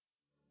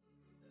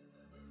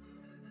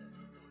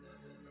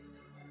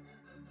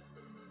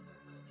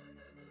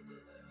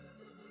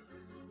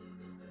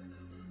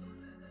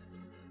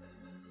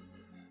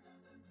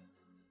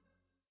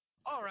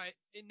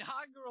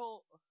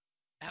inaugural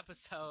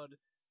episode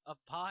of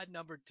pod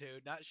number 2.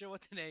 Not sure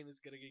what the name is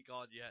going to be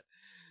called yet,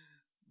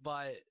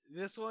 but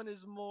this one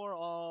is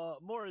more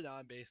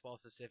non-baseball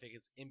specific.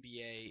 It's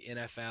NBA,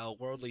 NFL,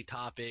 worldly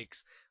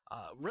topics,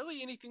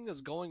 really anything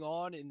that's going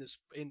on in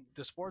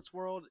the sports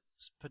world,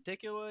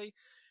 particularly,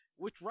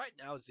 which right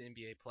now is the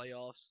NBA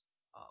playoffs.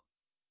 Um,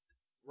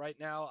 right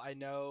now, I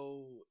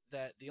know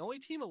that the only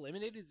team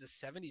eliminated is the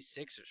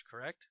 76ers,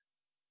 correct?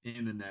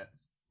 And the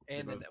Nets.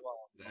 And then,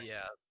 well,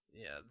 yeah.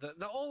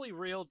 The only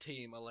real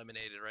team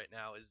eliminated right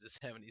now is the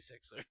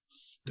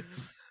 76ers.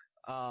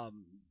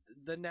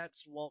 The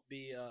Nets won't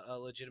be a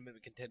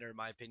legitimate contender, in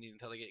my opinion,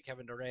 until they get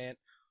Kevin Durant.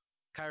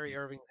 Kyrie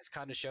Irving has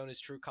kind of shown his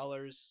true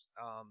colors,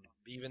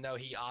 even though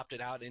he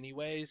opted out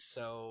anyways.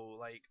 So,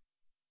 like,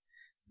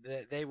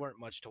 they weren't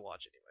much to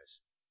watch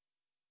anyways.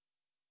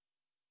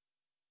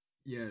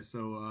 Yeah,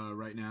 so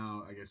right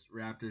now, I guess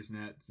Raptors,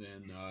 Nets,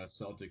 and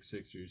Celtics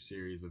Sixers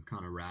series have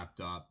kind of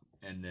wrapped up.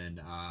 And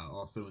then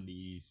also in the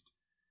East,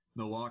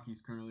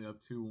 Milwaukee's currently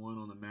up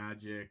 2-1 on the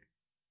Magic.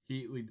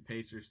 Heat lead the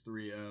Pacers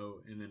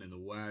 3-0. And then in the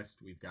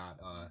West, we've got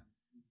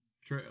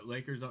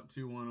Lakers up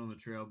 2-1 on the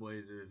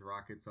Trailblazers.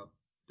 Rockets up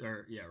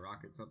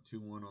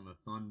 2-1 on the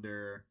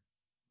Thunder.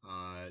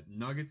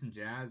 Nuggets and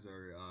Jazz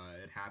are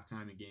at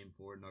halftime in Game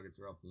 4. Nuggets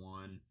are up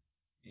 1.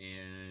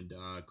 And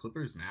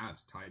Clippers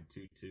Mavs tied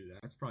 2-2.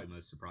 That's probably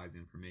most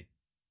surprising for me.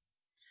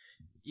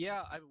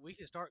 Yeah, we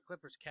can start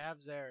Clippers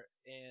Cavs there,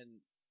 and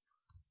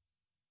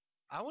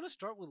I want to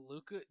start with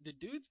Luka. The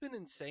dude's been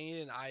insane,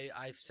 and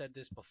I've said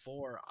this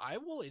before. I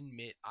will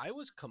admit I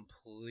was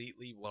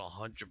completely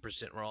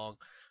 100% wrong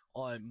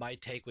on my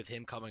take with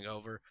him coming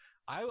over.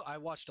 I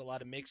watched a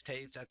lot of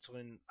mixtapes. That's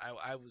when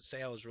I would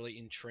say I was really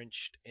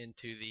entrenched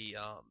into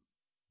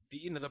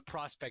the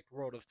prospect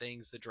world of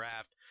things, the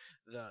draft,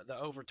 the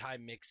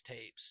overtime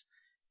mixtapes.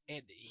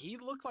 And he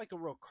looked like a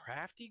real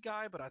crafty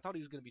guy, but I thought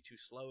he was going to be too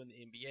slow in the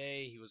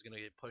NBA. He was going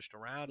to get pushed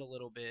around a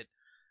little bit.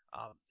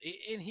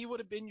 And he would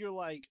have been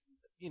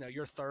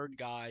your third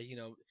guy,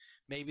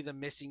 maybe the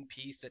missing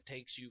piece that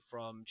takes you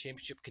from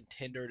championship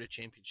contender to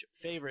championship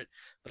favorite.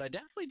 But I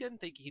definitely didn't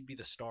think he'd be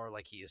the star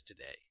like he is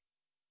today.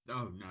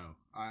 Oh, no.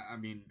 I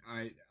mean,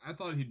 I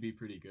thought he'd be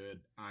pretty good.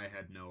 I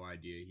had no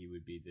idea he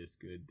would be this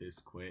good this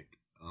quick.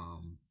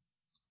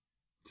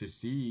 To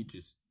see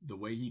just the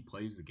way he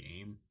plays the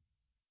game,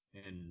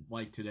 and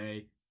like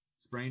today,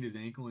 sprained his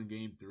ankle in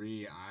Game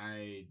 3.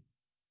 I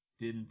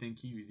didn't think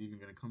he was even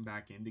going to come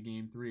back into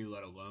Game 3,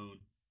 let alone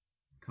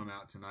come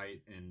out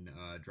tonight and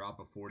drop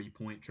a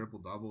 40-point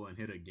triple-double and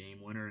hit a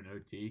game winner in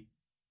OT.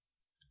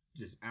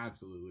 Just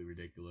absolutely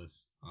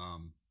ridiculous.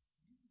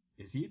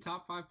 Is he a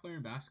top 5 player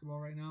in basketball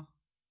right now?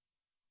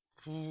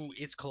 Ooh,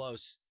 it's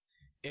close.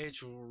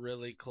 It's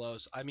really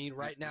close. I mean,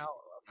 right now,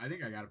 I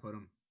think I got to put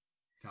him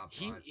top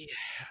 5.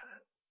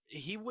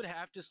 He would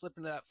have to slip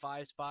into that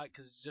 5 spot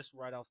because it's just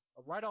right off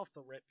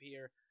the rip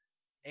here.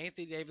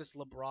 Anthony Davis,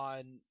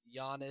 LeBron,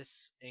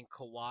 Giannis, and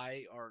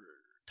Kawhi are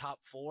top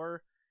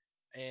 4,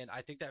 and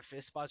I think that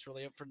 5th spot's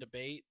really up for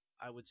debate.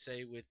 I would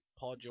say with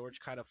Paul George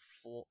kind of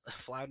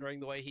floundering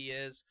the way he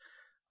is.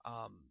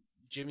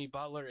 Jimmy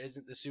Butler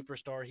isn't the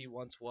superstar he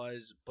once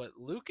was, but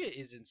Luka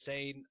is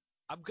insane.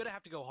 I'm gonna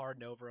have to go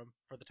Harden over him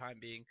for the time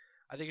being.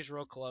 I think it's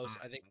real close.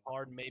 I think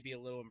Harden may be a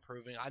little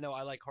improving. I know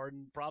I like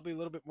Harden probably a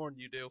little bit more than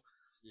you do.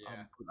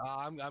 Yeah.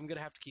 I'm gonna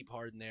have to keep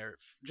Harden there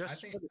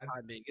just for the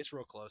time being. It's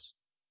real close.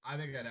 I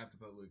think I'd have to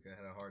put Luka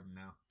ahead of Harden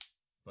now,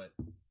 but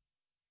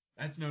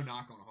that's no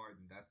knock on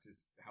Harden. That's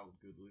just how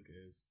good Luka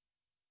is.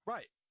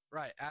 Right,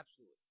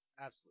 absolutely.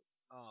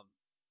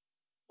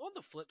 On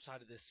the flip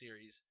side of this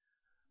series,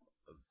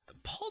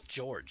 Paul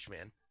George,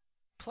 man,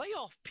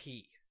 playoff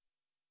P.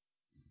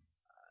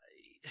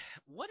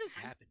 What has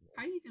happened?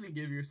 How are you gonna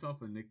give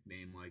yourself a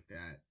nickname like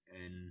that?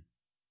 And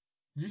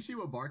did you see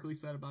what Barkley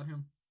said about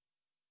him?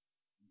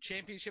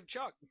 Championship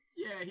Chuck.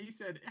 Yeah, he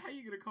said, "How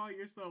you gonna call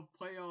yourself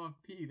Playoff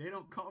P? They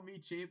don't call me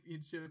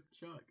Championship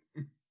Chuck."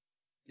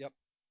 Yep,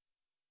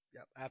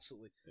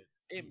 absolutely.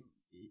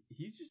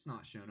 He's just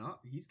not showing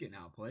up. He's getting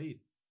outplayed.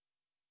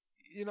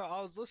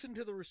 I was listening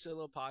to the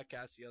Russillo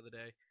podcast the other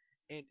day,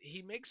 and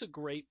he makes a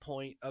great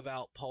point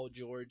about Paul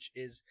George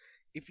is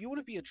if you want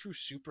to be a true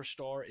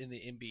superstar in the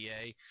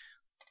NBA,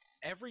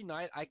 every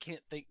night I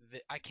can't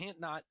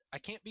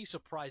be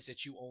surprised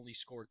that you only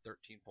scored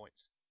 13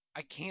 points.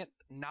 I can't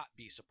not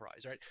be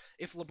surprised, right?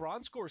 If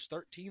LeBron scores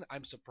 13,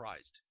 I'm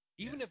surprised.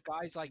 Even if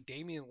guys like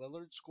Damian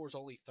Lillard scores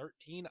only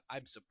 13,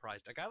 I'm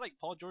surprised. A guy like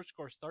Paul George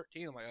scores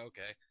 13, I'm like,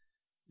 okay,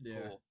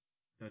 cool.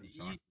 Doesn't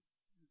shock.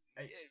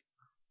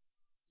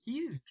 He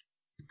is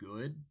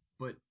good,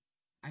 but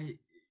I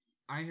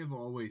have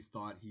always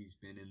thought he's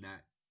been in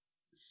that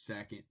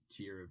second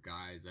tier of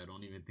guys. I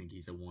don't even think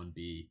he's a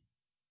 1B.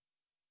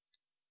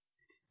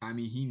 I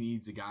mean, he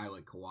needs a guy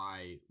like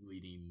Kawhi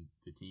leading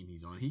the team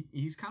he's on.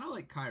 He's kind of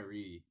like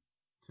Kyrie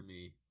to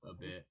me a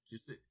bit.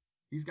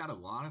 He's got a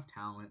lot of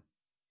talent,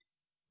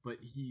 but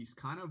he's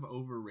kind of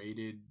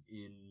overrated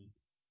in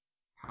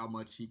how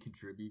much he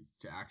contributes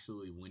to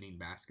actually winning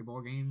basketball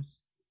games.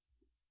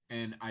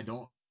 And I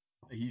don't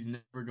He's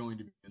never going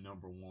to be the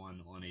number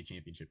one on a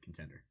championship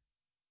contender.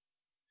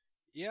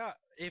 Yeah,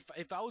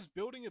 if I was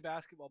building a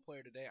basketball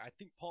player today, I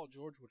think Paul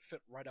George would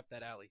fit right up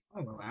that alley.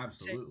 Oh,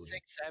 absolutely.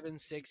 6'7",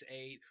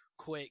 6'8",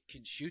 quick,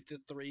 can shoot the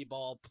three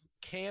ball,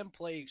 can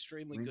play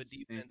extremely good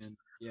defense, Wingspan,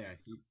 yeah,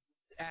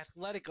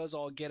 athletic as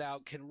all get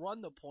out, can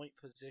run the point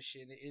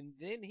position, and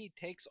then he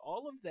takes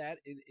all of that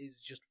and is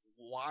just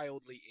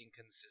wildly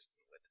inconsistent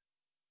with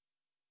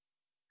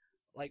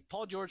it. Like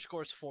Paul George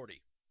scores 40.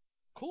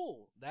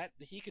 Cool, that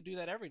he could do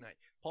that every night.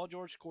 Paul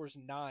George scores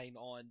 9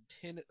 on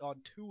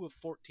 2 of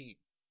 14.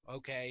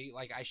 Okay,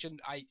 like I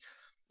shouldn't I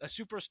a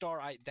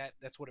superstar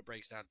that's what it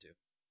breaks down to.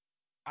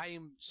 I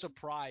am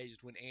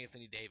surprised when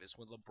Anthony Davis,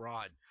 when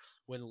LeBron,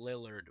 when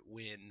Lillard,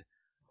 when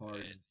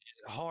Harden,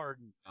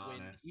 Harden, when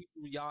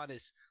Giannis.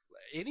 Giannis,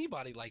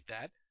 anybody like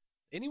that,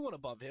 anyone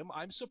above him,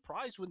 I'm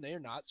surprised when they're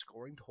not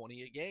scoring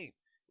 20 a game.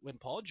 When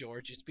Paul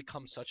George, it's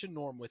become such a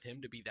norm with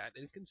him to be that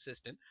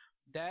inconsistent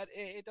that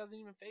it doesn't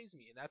even faze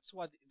me. And that's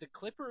why the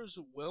Clippers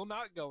will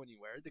not go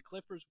anywhere. The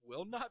Clippers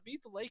will not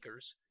beat the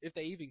Lakers if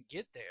they even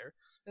get there.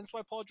 And that's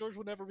why Paul George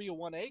will never be a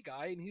 1A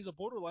guy, and he's a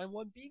borderline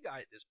 1B guy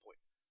at this point.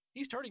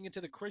 He's turning into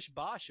the Chris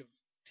Bosh of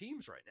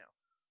teams right now,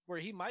 where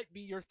he might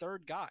be your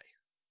third guy.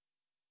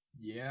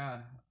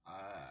 Yeah,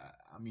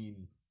 I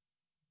mean,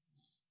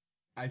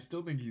 I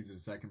still think he's the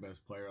second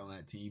best player on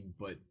that team,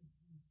 but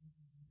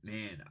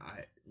man,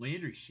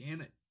 Landry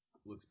Shamet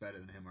looks better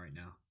than him right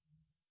now.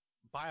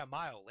 By a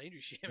mile, Landry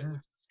Shamet Yeah.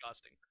 looks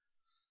disgusting.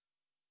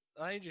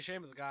 Landry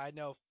Shamet's a guy I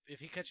know if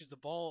he catches the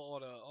ball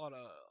on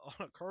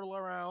a curl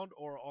around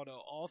or on a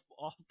off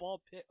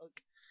ball pick,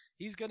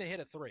 he's gonna hit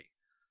a three.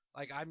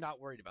 Like I'm not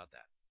worried about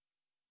that.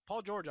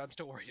 Paul George, I'm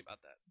still worried about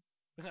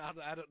that.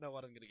 I don't know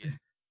what I'm gonna get.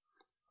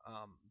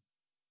 Um,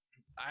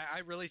 I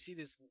really see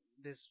this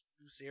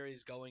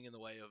series going in the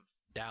way of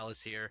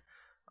Dallas here.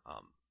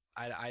 Um,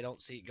 I don't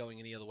see it going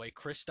any other way.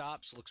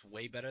 Kristaps looks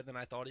way better than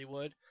I thought he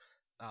would.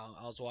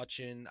 I was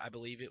watching, I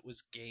believe it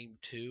was game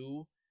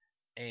 2,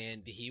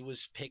 and he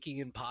was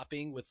picking and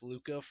popping with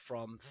Luka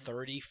from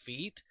 30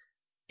 feet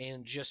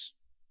and just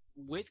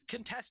with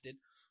contested,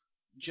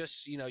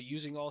 just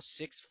using all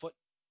 6 foot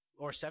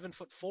or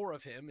 7'4"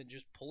 of him and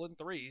just pulling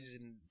threes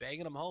and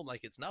banging them home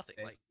like it's nothing.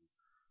 They, Like,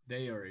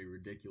 they are a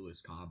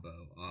ridiculous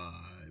combo.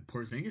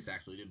 Porzingis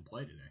actually didn't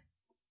play today.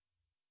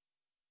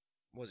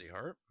 was he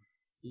hurt?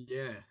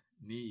 Yeah,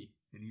 knee,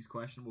 and he's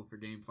questionable for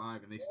Game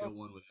 5, and they still Well,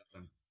 won without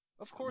him.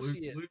 of course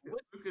he is.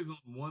 Luka's on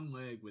one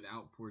leg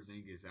without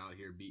Porzingis out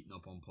here beating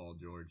up on Paul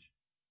George.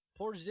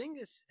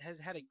 Porzingis has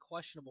had a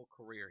questionable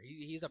career.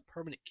 He's a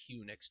permanent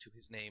Q next to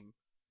his name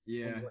when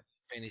Yeah, you're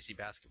fantasy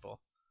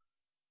basketball.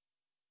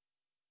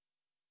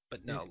 But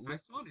and no, I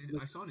saw an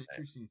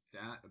interesting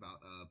stat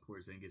about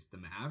Porzingis. The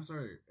Mavs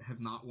have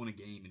not won a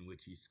game in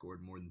which he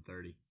scored more than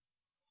 30.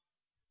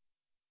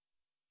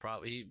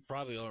 probably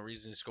the only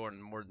reason he's scoring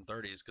more than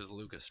 30 is because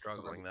Luka's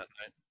struggling that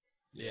night.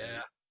 Yeah,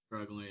 Yeah.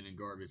 struggling in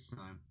garbage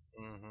time.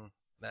 Mm-hmm.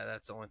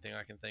 That's the only thing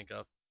I can think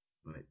of.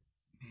 But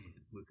man,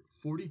 look,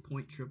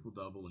 40-point triple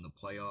double in the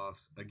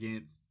playoffs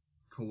against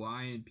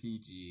Kawhi and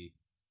PG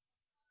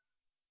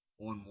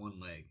on one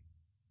leg.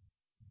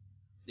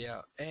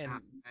 Yeah, I, and I,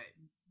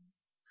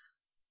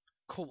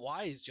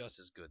 Kawhi is just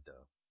as good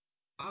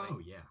though. Like oh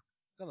yeah,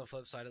 on the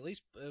flip side, at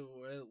least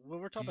when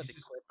we're talking about he's the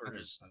just better.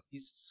 Clippers,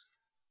 he's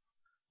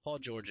Paul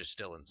George is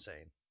still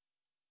insane.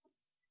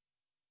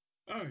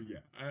 Oh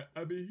yeah,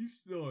 I mean he's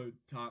still a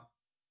top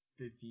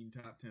 15,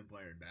 top 10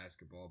 player in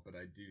basketball, but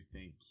I do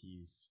think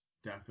he's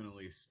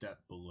definitely a step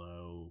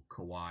below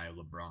Kawhi,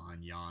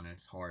 LeBron,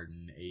 Giannis,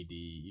 Harden, AD,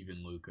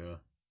 even Luka.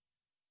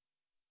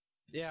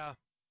 Yeah,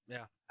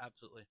 yeah,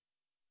 absolutely.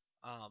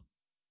 Um,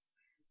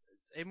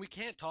 and we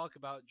can't talk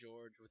about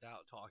George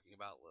without talking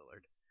about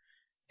Lillard.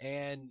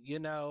 And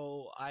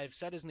I've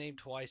said his name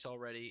twice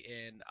already,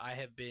 and I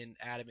have been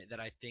adamant that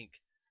I think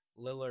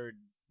Lillard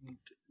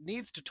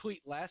needs to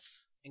tweet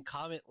less and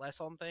comment less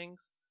on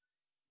things.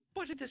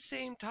 But at the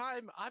same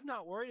time, I'm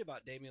not worried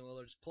about Damian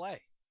Lillard's play.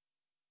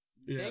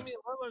 Yeah, Damian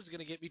Lillard's going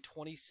to get me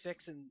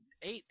 26 and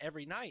 8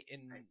 every night,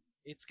 and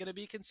it's going to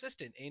be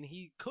consistent. And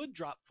he could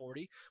drop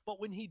 40, but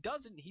when he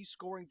doesn't, he's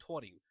scoring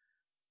 20.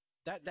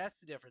 That's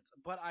the difference.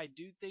 But I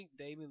do think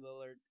Damian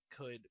Lillard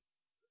could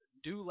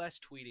do less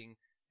tweeting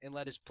and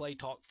let his play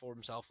talk for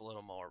himself a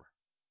little more.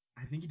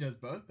 I think he does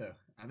both though.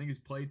 I think his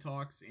play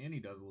talks and he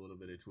does a little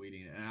bit of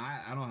tweeting. And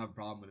I don't have a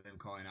problem with him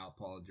calling out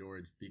Paul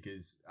George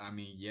because I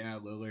mean, yeah,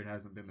 Lillard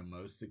hasn't been the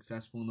most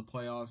successful in the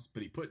playoffs,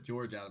 but he put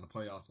George out of the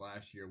playoffs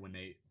last year when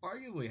they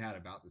arguably had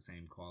about the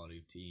same quality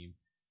of team.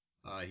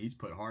 He's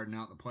put Harden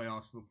out in the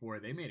playoffs before.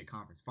 They made a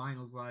conference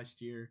finals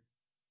last year.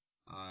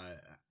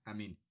 I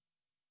mean,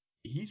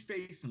 he's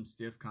faced some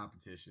stiff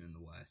competition in the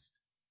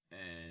West,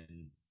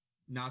 and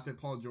not that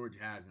Paul George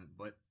hasn't,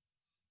 but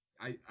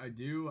I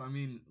do. I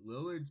mean,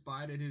 Lillard's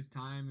bided his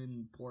time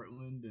in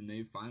Portland, and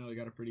they've finally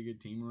got a pretty good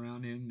team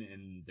around him,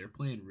 and they're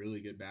playing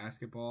really good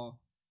basketball.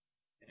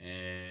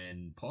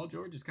 And Paul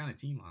George is kind of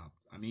team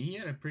hopped. I mean, he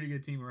had a pretty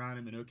good team around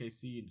him in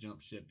OKC and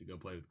jumped ship to go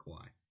play with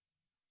Kawhi.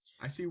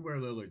 I see where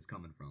Lillard's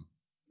coming from.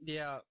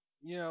 Yeah,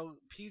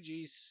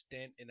 PG's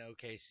stint in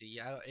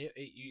OKC, I don't,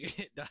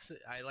 it doesn't.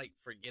 I like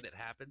forget it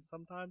happens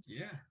sometimes.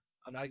 Yeah.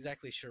 I'm not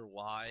exactly sure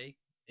why.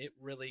 It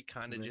really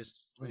kind of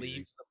just What do you think?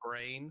 leaves the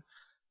brain.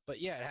 But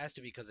yeah, it has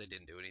to be because they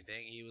didn't do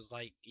anything. He was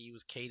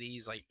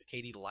KD's like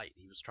KD light.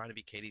 He was trying to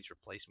be KD's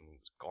replacement. He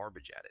was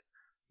garbage at it.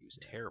 He was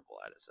Yeah. terrible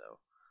at it. So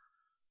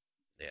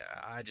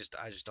yeah, I just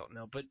don't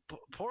know. But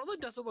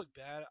Portland doesn't look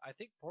bad. I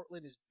think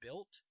Portland is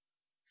built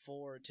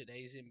for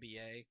today's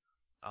NBA.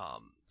 I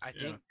Yeah.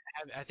 think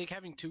I think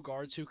having two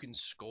guards who can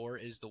score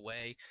is the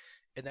way,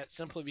 and that's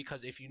simply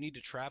because if you need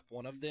to trap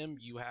one of them,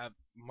 you have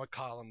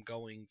McCollum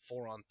going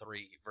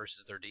 4-on-3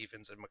 versus their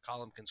defense, and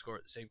McCollum can score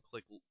at the same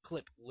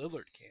clip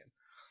Lillard can.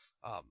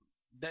 Um,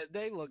 that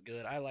they look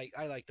good. I like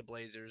the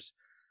Blazers.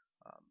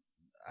 Um,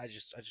 I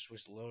just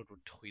wish Lillard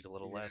would tweet a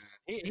little Yeah. less.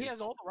 He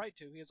has all the right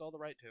to. He has all the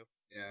right to. I'm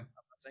Yeah.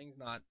 not saying he's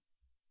not.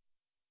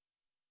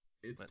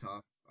 It's But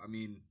tough. I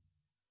mean,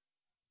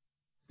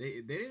 they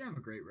didn't have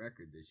a great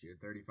record this year,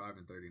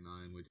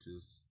 35-39, which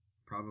is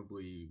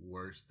probably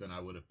worse than I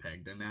would have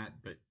pegged them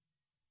at. But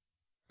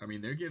I mean,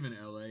 they're giving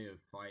LA a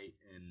fight,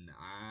 and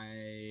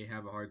I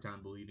have a hard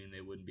time believing they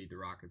wouldn't beat the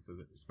Rockets,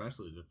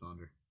 especially the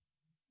Thunder.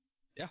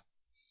 yeah,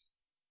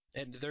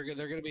 and they're going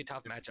to be a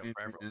tough matchup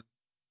for everyone.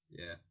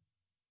 Yeah.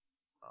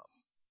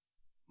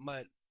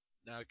 But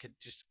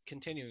just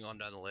continuing on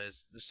down the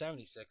list, the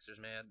 76ers,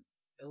 man,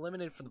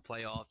 eliminated from the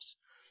playoffs.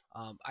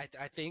 I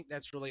think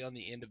that's really on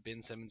the end of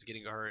Ben Simmons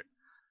getting hurt.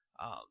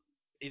 Um,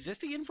 is this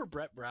the end for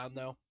Brett Brown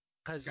though?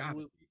 Because Gotta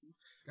we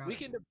be.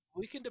 can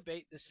we can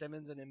debate the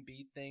Simmons and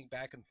Embiid thing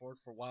back and forth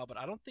for a while, but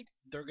I don't think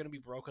they're going to be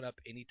broken up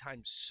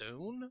anytime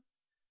soon.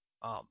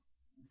 Um,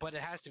 but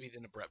it has to be the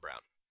end of Brett Brown.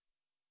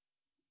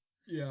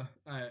 Yeah.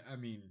 I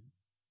mean,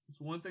 it's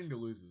one thing to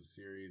lose a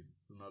series.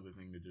 It's another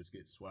thing to just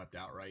get swept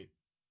outright.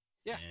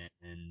 Yeah.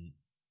 And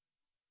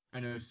I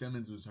know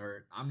Simmons was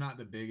hurt. I'm not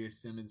the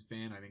biggest Simmons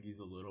fan. I think he's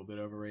a little bit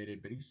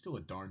overrated, but he's still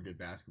a darn good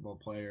basketball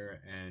player,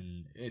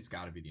 and it's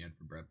got to be the end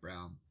for Brett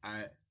Brown.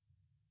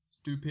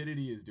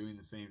 Stupidity is doing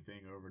the same thing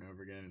over and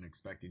over again and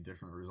expecting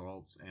different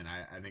results, and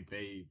I think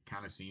they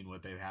kind of seen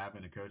what they have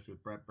in a coach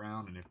with Brett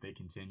Brown, and if they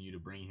continue to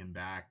bring him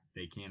back,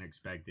 they can't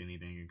expect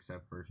anything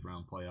except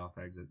first-round playoff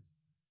exits.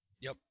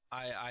 Yep,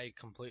 I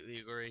completely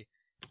agree.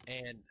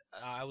 And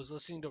I was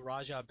listening to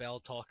Rajah Bell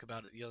talk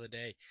about it the other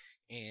day,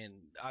 and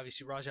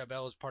obviously Rajah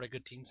Bell is part of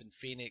good teams in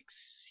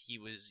Phoenix. He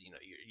was,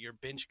 your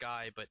bench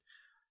guy, but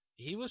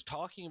he was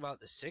talking about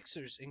the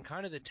Sixers and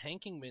kind of the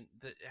tanking,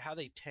 how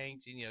they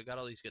tanked, and got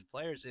all these good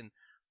players. And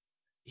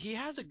he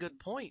has a good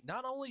point.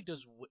 Not only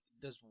does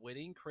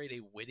winning create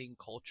a winning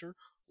culture,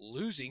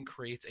 losing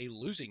creates a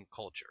losing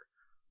culture.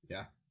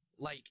 Yeah.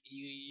 Like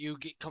you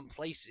get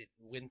complacent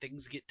when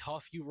things get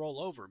tough, you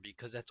roll over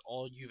because that's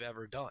all you've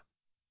ever done.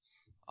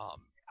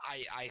 Um,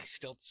 I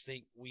still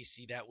think we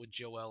see that with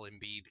Joel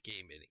Embiid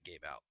game in and game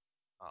out.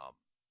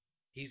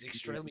 He's Yeah.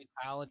 extremely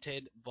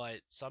talented,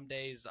 but some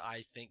days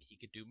I think he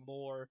could do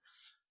more.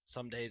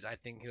 Some days I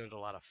think there's a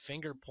lot of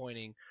finger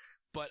pointing.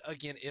 But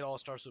again, it all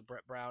starts with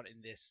Brett Brown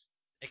in this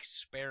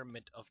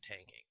experiment of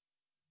tanking.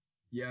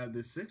 Yeah,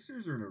 the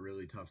Sixers are in a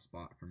really tough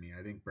spot for me.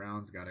 I think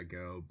Brown's got to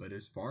go, but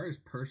as far as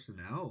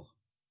personnel,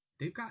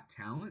 they've got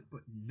talent,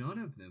 but none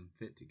of them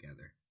fit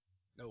together.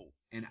 No.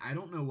 And I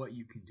don't know what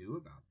you can do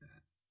about that.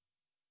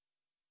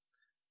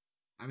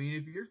 I mean,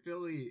 if you're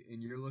Philly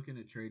and you're looking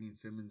at trading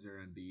Simmons or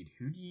Embiid,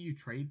 who do you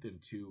trade them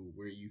to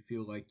where you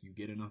feel like you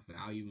get enough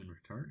value in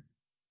return?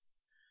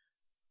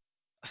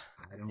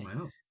 I don't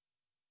know.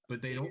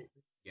 But they don't fit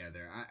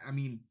together. I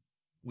mean,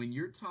 when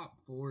your top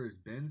four is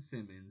Ben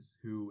Simmons,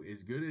 who,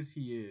 as good as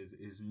he is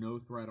no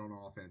threat on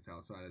offense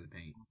outside of the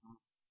paint,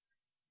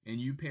 and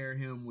you pair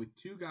him with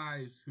two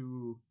guys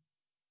who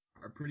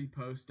are pretty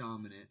post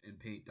dominant and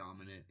paint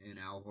dominant in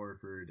Al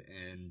Horford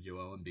and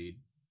Joel Embiid,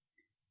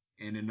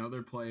 and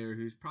another player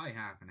who's probably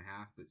half and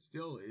half, but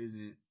still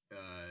isn't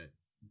a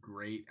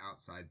great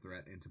outside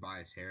threat in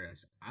Tobias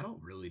Harris. I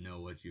don't really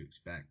know what you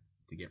expect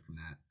to get from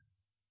that.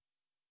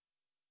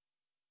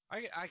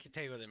 I can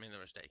tell you where they made the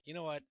mistake. You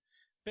know what?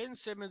 Ben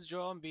Simmons,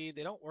 Joel Embiid,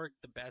 they don't work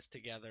the best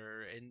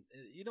together, and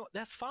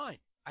that's fine.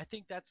 I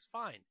think that's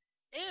fine.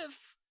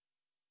 If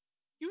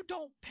you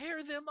don't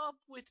pair them up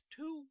with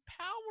two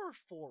power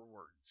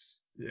forwards.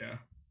 Yeah.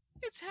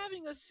 It's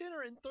having a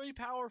center and three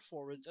power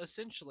forwards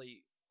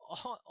essentially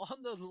on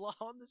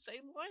the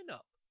same lineup.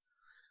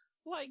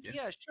 Like,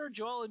 yeah, sure,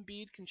 Joel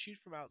Embiid can shoot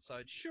from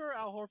outside. Sure,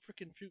 Al Horford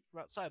can shoot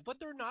from outside, but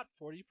they're not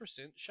 40%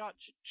 shot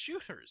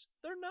shooters.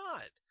 They're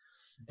not.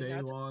 And They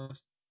that's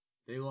lost.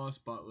 They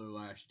lost Butler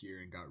last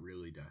year and got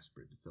really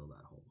desperate to fill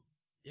that hole.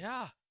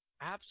 Yeah,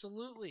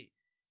 absolutely.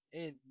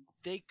 And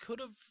they could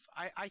have.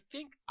 I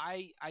think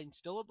I'm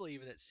still a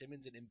believer that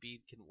Simmons and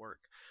Embiid can work,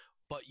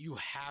 but you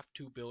have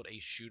to build a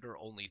shooter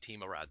only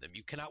team around them.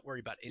 You cannot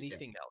worry about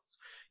anything else.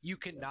 You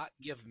cannot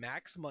give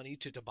max money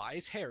to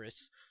Tobias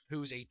Harris,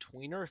 who's a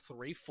tweener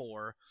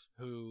 3-4,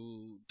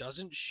 who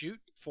doesn't shoot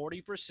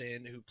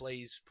 40%, who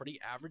plays pretty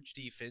average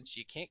defense.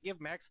 You can't give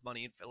max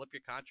money and fill up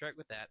your contract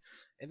with that.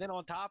 And then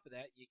on top of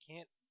that, you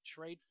can't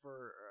trade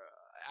for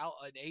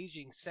an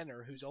aging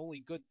center whose only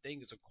good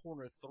thing is a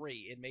corner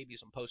three and maybe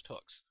some post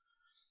hooks.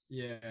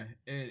 Yeah,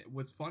 and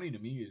what's funny to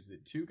me is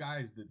that two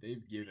guys that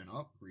they've given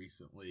up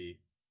recently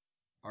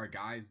are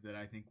guys that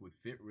I think would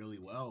fit really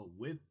well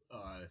with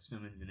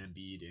Simmons and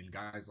Embiid, and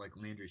guys like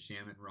Landry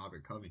Shamet and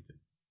Robert Covington.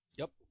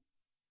 Yep.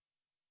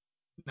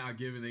 Now,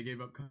 given they gave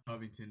up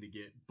Covington to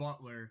get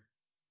Butler,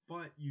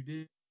 but you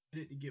did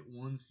it to get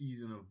one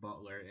season of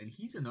Butler, and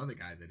he's another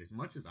guy that, as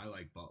much as I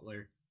like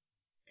Butler,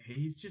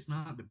 he's just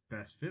not the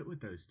best fit with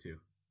those two.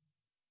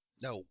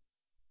 No.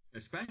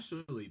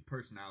 Especially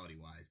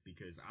personality-wise,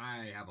 because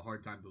I have a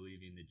hard time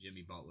believing that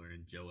Jimmy Butler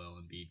and Joel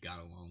Embiid got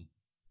along.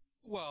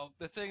 Well,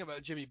 the thing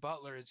about Jimmy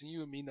Butler is, and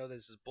you and me know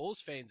this as Bulls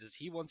fans, is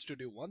he wants to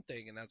do one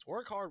thing, and that's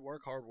work hard,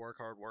 work hard, work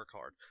hard, work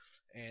hard.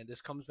 And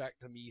this comes back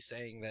to me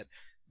saying that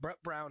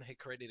Brett Brown had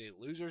created a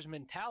loser's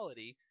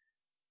mentality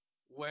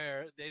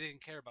where they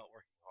didn't care about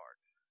working hard.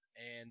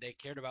 And they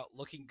cared about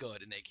looking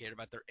good, and they cared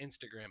about their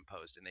Instagram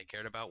post, and they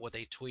cared about what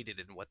they tweeted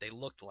and what they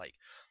looked like.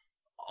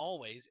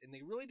 Always, and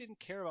they really didn't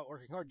care about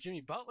working hard.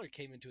 Jimmy Butler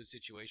came into a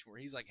situation where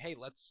he's like, hey,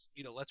 let's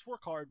work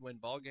hard, win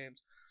ball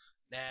games.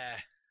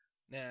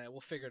 Nah,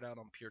 we'll figure it out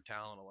on pure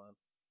talent alone.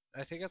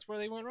 And I think that's where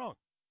they went wrong.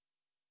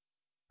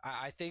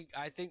 I think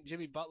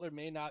Jimmy Butler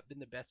may not have been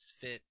the best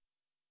fit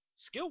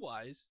skill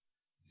wise.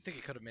 I think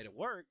he could have made it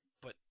work,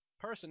 but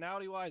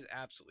personality wise,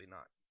 absolutely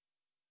not.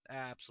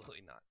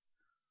 Absolutely not.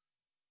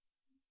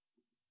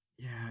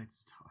 Yeah,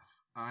 it's tough.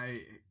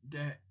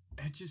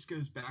 That just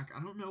goes back.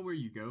 I don't know where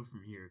you go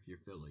from here if you're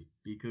Philly,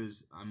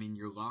 because I mean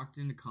you're locked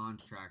into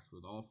contracts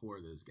with all four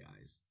of those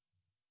guys.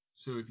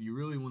 So if you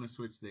really want to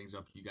switch things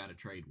up, you got to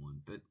trade one.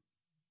 But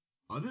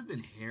other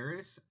than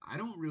Harris, I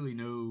don't really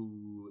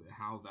know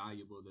how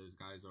valuable those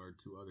guys are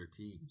to other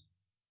teams.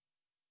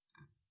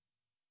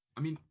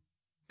 I mean,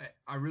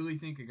 I really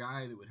think a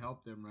guy that would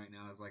help them right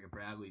now is like a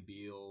Bradley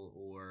Beal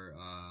or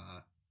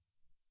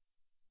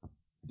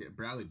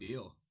Bradley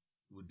Beal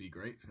would be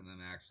great for them.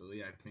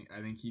 Actually,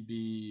 I think he'd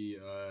be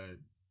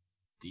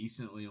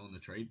decently on the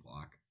trade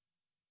block.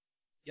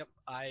 Yep,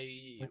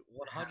 I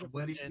What do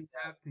 100%. you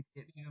have to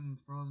get him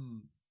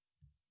from?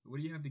 What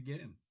do you have to get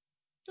him?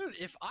 Dude,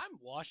 if I'm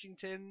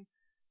Washington,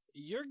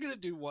 you're gonna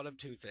do one of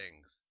two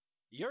things.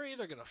 You're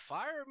either gonna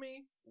fire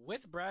me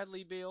with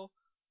Bradley Beal,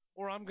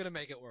 or I'm gonna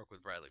make it work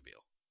with Bradley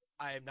Beal.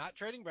 I am not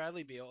trading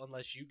Bradley Beal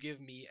unless you give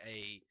me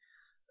a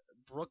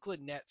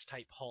Brooklyn Nets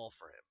type haul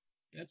for him.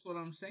 That's what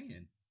I'm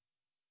saying.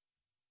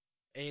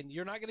 And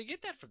you're not going to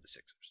get that from the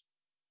Sixers.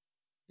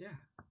 Yeah,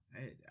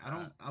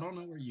 I don't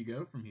know where you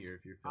go from here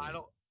if you're I Philly.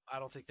 don't I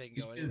don't think they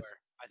can go anywhere.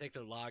 I think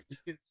they're locked.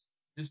 Because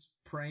just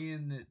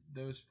praying that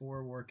those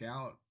four work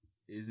out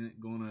isn't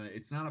gonna.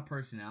 It's not a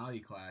personality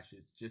clash.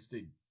 It's just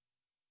a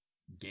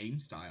game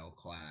style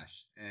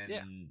clash,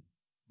 Yeah. and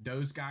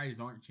those guys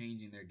aren't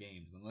changing their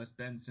games unless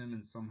Ben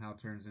Simmons somehow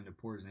turns into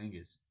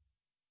Porzingis.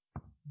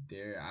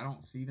 I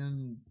don't see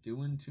them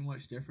doing too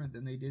much different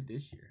than they did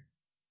this year.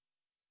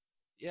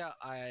 Yeah,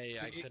 I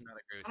It could not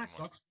agree with kind you of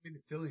more. sucks for me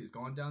that Philly has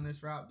gone down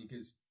this route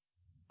because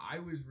I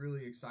was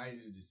really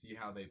excited to see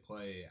how they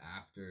play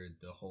after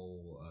the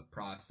whole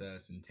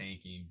process and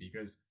tanking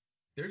because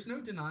there's no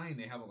denying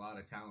they have a lot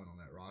of talent on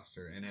that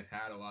roster and have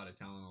had a lot of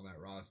talent on that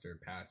roster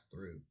pass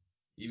through.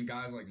 Even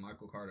guys like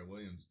Michael Carter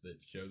Williams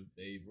that showed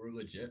they were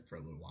legit for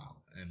a little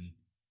while. And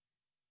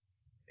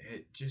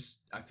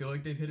I feel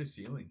like they've hit a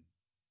ceiling.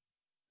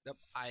 Yep,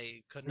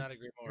 I could not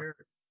agree more.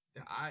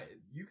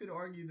 You could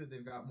argue that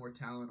they've got more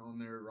talent on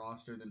their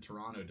roster than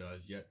Toronto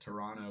does, yet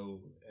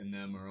Toronto and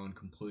them are on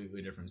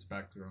completely different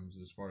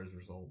spectrums as far as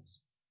results.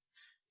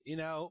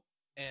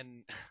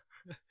 And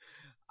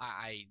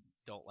I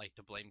don't like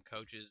to blame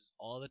coaches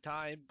all the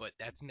time, but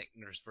that's Nick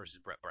Nurse versus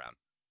Brett Brown.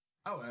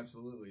 Oh,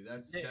 absolutely.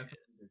 That's Nick, definitely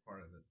a big part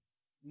of it.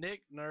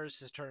 Nick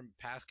Nurse has turned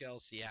Pascal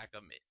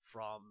Siakam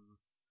from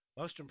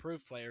most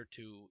improved player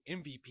to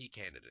MVP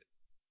candidate,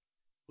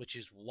 which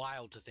is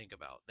wild to think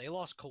about. They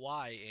lost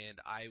Kawhi, and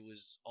I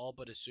was all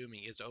but assuming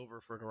it's over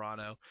for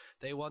Toronto.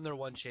 They won their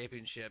one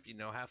championship.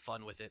 Have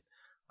fun with it.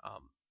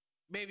 Um,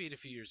 maybe in a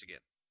few years again.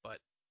 But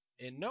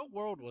in no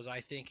world was I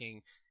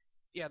thinking,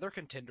 yeah, they're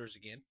contenders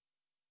again.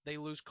 They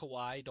lose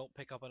Kawhi, don't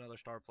pick up another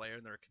star player,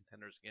 and they're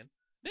contenders again.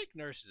 Nick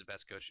Nurse is the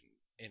best coach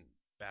in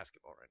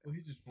basketball right now. Well,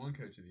 he just won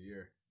Coach of the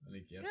Year, I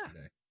think,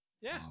 yesterday.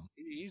 Yeah,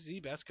 he's the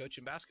best coach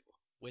in basketball.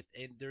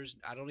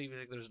 I don't even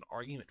think there's an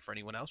argument for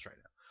anyone else right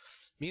now.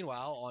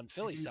 Meanwhile, on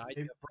Philly's side,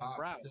 you have Brett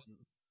Brown. Still,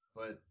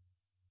 but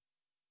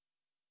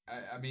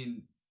I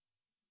mean,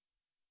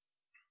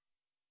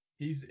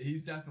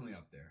 he's definitely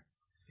up there.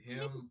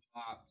 Him,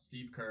 Pop,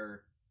 Steve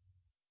Kerr,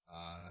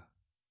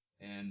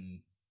 and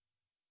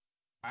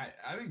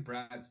I think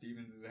Brad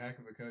Stevens is a heck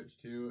of a coach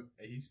too.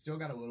 He's still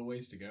got a little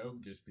ways to go,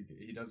 just because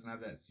he doesn't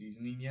have that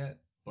seasoning yet.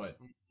 But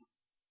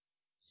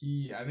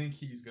I think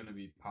he's going to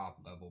be Pop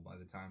level by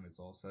the time it's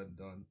all said and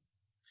done.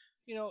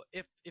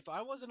 If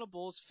I wasn't a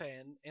Bulls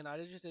fan and I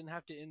just didn't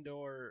have to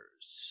endure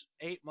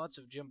 8 months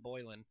of Jim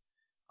Boylan,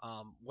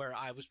 where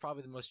I was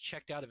probably the most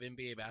checked out of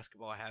NBA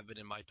basketball I have been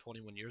in my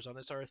 21 years on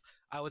this earth.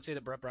 I would say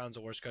that Brett Brown's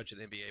the worst coach in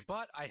the NBA,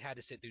 but I had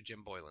to sit through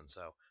Jim Boylan,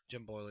 so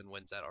Jim Boylan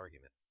wins that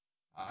argument.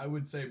 I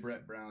would say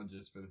Brett Brown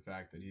just for the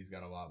fact that he's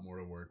got a lot more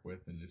to work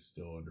with and is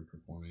still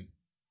underperforming.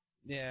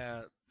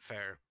 Yeah,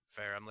 fair.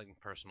 I'm letting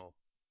personal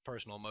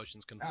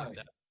emotions conflict Allie.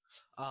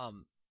 that.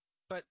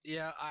 But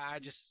yeah, I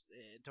just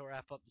to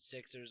wrap up the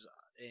Sixers,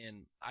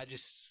 and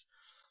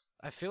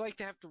I feel like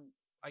they have to,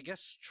 I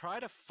guess, try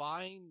to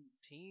find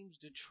teams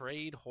to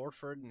trade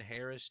Horford and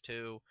Harris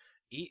to,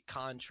 eat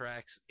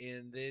contracts,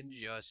 and then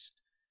just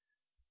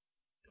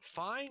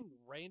find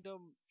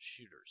random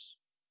shooters.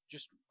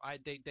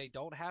 They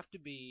don't have to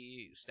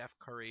be Steph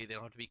Curry, they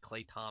don't have to be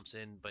Klay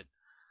Thompson, but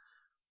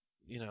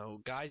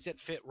guys that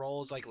fit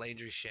roles like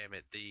Landry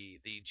Shamet, the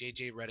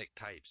JJ Redick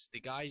types, the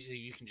guys that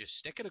you can just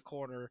stick in a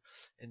corner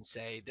and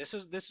say, this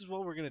is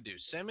what we're gonna do.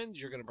 Simmons,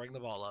 you're gonna bring the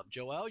ball up.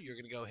 Joel, you're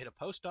gonna go hit a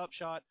post up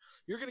shot.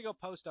 You're gonna go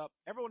post up.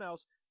 Everyone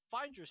else,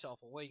 find yourself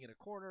a wing in a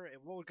corner,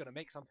 and we're gonna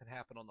make something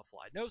happen on the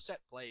fly. No set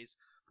plays,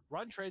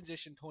 run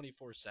transition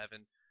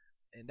 24/7,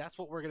 and that's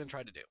what we're gonna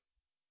try to do.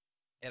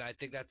 And I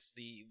think that's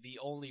the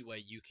only way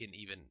you can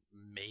even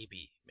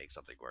maybe make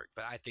something work.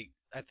 But I think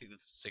the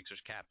Sixers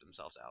capped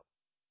themselves out.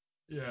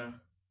 Yeah,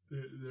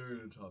 they're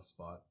in a tough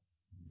spot.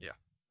 Yeah.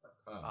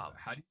 Um,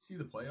 How do you see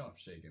the playoffs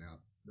shaking out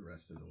the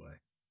rest of the way?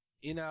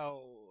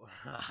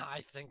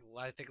 I think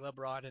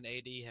LeBron and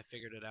AD have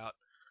figured it out.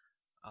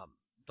 Um,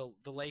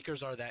 the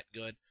Lakers are that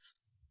good.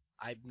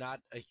 I'm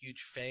not a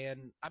huge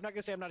fan. I'm not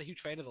gonna say I'm not a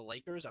huge fan of the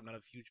Lakers. I'm not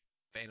a huge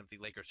fan of the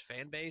Lakers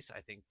fan base.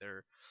 I think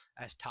they're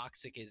as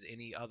toxic as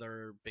any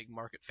other big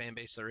market fan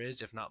base there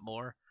is, if not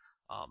more.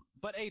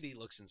 But AD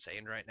looks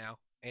insane right now.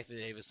 Anthony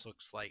Davis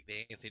looks like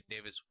the Anthony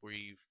Davis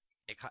we've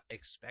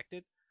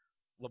expected.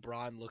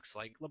 LeBron looks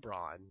like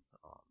LeBron.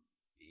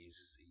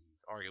 He's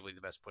arguably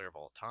the best player of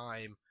all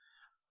time.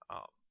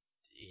 Um,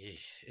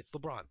 it's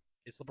LeBron.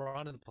 It's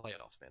LeBron in the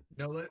playoffs, man.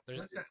 No,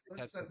 It's that let's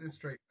set simple. this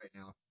straight right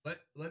now.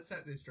 Let's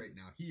set this straight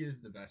now. He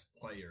is the best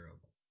player of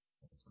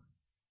all time.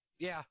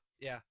 Yeah,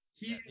 yeah,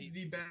 He yeah. is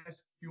the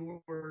best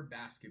pure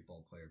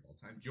basketball player of all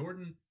time.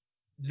 Jordan,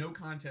 no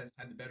contest,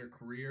 had the better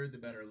career, the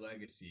better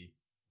legacy,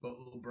 but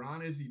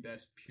LeBron is the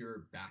best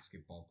pure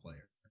basketball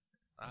player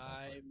of all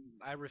I time.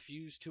 I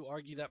refuse to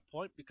argue that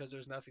point because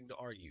there's nothing to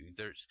argue.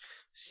 There's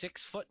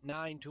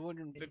 6'9",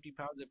 250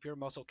 pounds of pure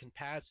muscle, can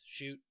pass,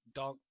 shoot,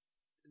 dunk,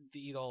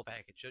 the whole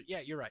package. So, yeah,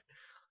 you're right.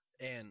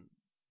 And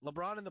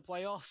LeBron in the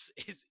playoffs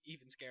is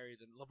even scarier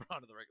than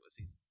LeBron in the regular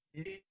season.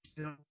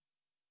 Still,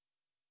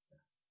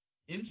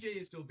 MJ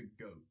is still the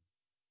GOAT,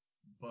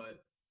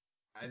 but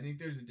I think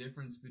there's a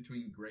difference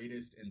between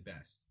greatest and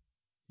best.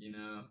 You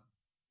know,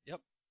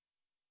 Yep.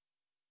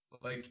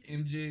 like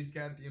MJ's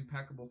got the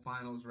impeccable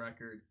finals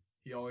record.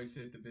 He always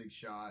hit the big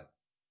shot.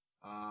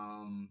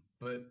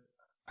 But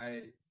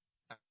I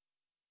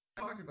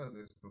talked about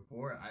this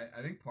before.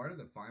 I think part of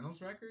the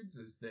finals records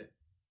is that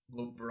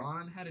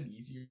LeBron had an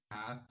easier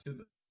path to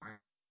the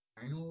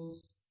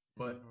finals,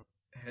 but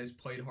has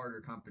played harder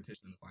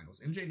competition in the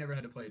finals. MJ never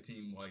had to play a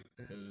team like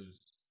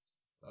those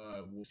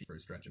Wolves for a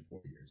stretch of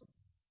 4 years.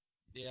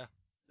 Yeah.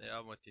 Yeah,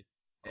 I'm with you.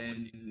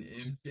 And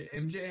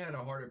MJ had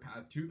a harder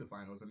path to the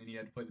finals. I mean, he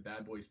had to play the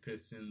Bad Boys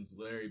Pistons,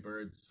 Larry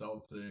Bird,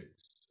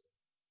 Celtics.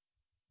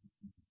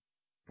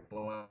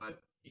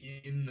 But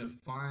in the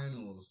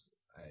finals,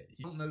 I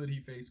don't know that he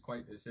faced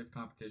quite as stiff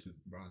competition as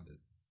LeBron did.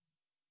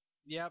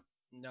 Yep.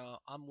 No,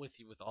 I'm with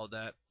you with all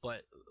that.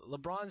 But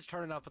LeBron's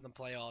turning up in the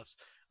playoffs.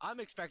 I'm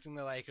expecting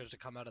the Lakers to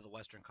come out of the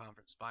Western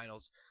Conference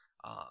Finals.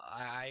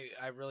 I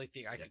really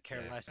think I could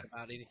care Yeah. less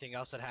about anything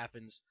else that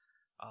happens,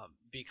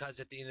 because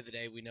at the end of the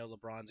day, we know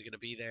LeBron's going to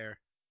be there.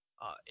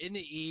 In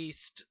the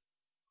East,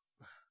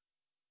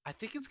 I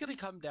think it's going to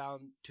come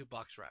down to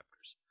Bucks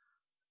Raptors,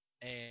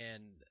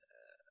 and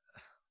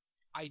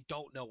I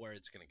don't know where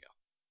it's going to go.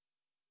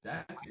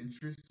 That's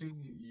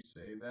interesting that you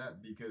say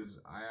that because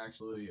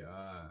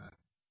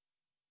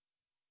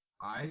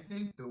I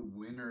think the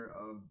winner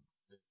of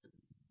the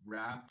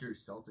Raptors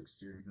Celtics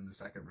series in the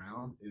second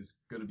round is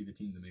going to be the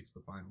team that makes the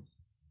finals.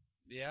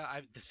 Yeah,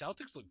 the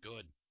Celtics look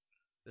good.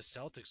 The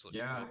Celtics look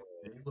Yeah,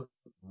 good. they look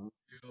real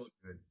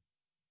good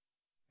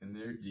and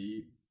they're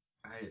deep.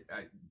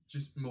 I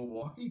just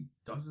Milwaukee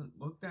doesn't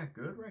look that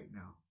good right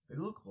now. They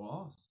look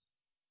lost.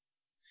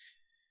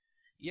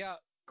 Yeah,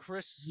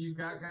 Chris. You've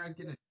got guys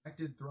getting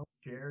ejected, throwing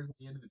chairs at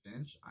the end of the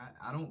bench.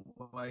 I don't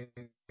like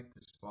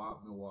the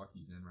spot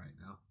Milwaukee's in right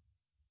now.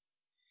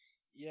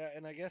 Yeah,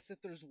 and I guess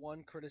if there's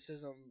one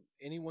criticism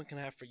anyone can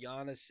have for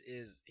Giannis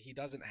is he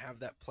doesn't have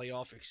that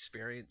playoff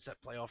experience,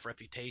 that playoff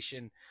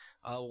reputation.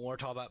 When we're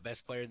talking about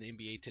best player in the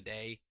NBA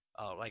today,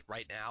 like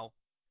right now,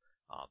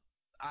 um,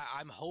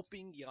 I'm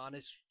hoping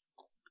Giannis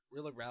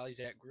really rallies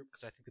that group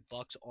because I think the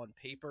Bucks on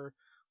paper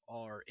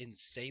are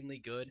insanely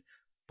good.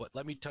 But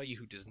let me tell you,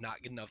 who does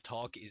not get enough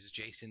talk is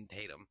Jason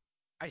Tatum.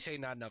 I say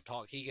not enough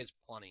talk; he gets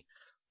plenty,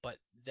 but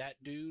that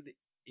dude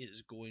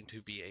is going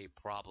to be a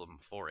problem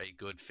for a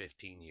good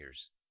 15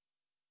 years.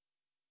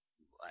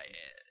 I,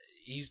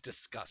 he's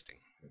disgusting.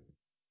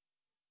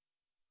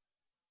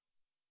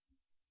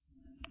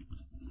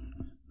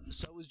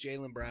 So is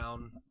Jaylen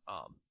Brown.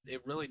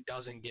 It really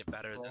doesn't get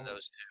better than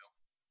those two.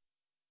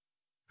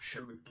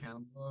 Sure, with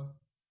Kemba,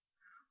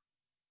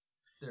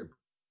 they're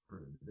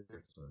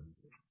so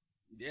good.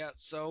 Yeah,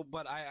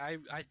 but I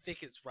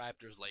think it's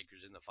Raptors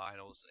Lakers in the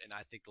finals, and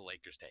I think the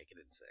Lakers take it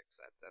in 6.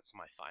 That's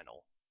my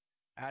final.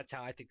 That's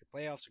how I think the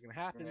playoffs are going to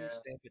happen. Yeah.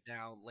 Stamp it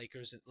down.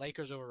 Lakers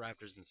over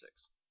Raptors in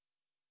 6.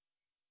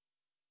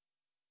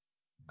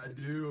 I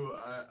do.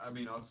 I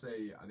mean, I'll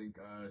say I think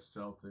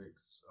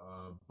Celtics,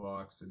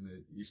 Bucks in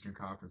the Eastern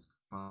Conference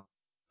Finals,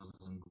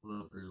 and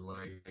Clippers,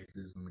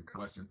 Lakers in the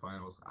Western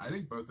Finals. I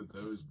think both of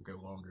those will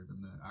go longer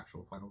than the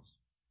actual finals.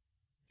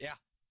 Yeah,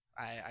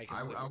 I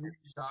completely. I would be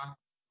shocked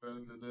if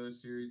both of those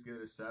series go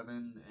to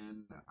 7,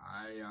 and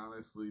I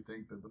honestly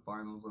think that the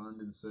finals will end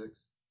in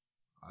 6.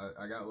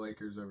 I got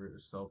Lakers over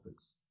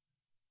Celtics.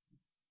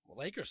 Well,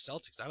 Lakers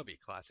Celtics, that'll be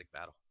a classic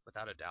battle,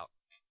 without a doubt.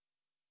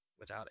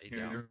 Without a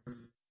doubt. Here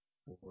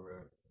for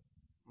it.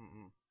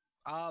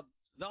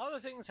 The other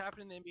thing that's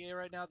happening in the NBA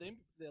right now, the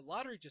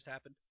lottery just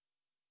happened,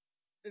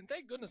 and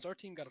thank goodness our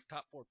team got a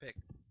top 4 pick.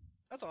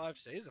 That's all I have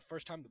to say. It's the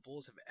first time the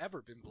Bulls have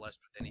ever been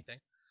blessed with anything.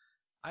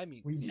 I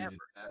mean, We needed ever.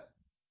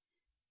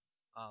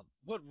 that.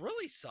 What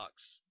really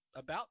sucks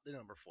about the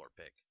number 4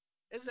 pick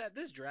is that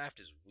this draft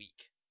is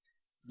weak.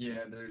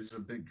 Yeah, there's a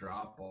big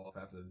drop off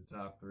after the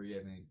top 3,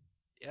 I think.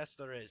 Yes,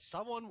 there is.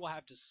 Someone will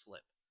have to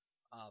slip.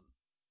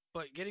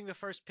 But getting the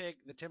first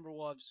pick, the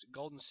Timberwolves,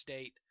 Golden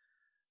State.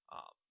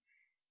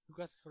 Who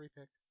got the 3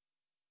 pick?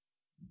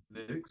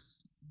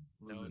 Knicks?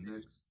 Was it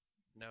Knicks?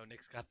 No,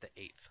 Knicks got the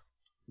 8th.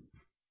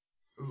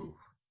 Ooh.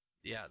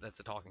 Yeah, that's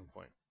a talking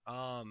point.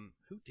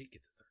 Who did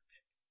get the 3rd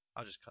pick?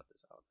 I'll just cut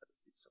this out.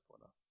 That'll be simple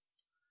enough.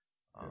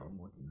 Yeah, I'm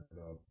looking it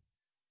up.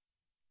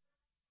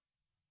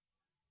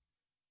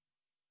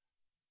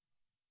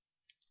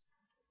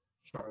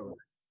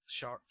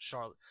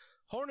 Charlotte.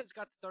 Hornets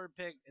got the 3rd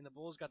pick, and the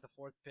Bulls got the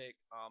 4th pick.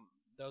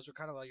 Those are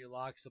kind of like your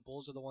locks. The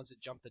Bulls are the ones that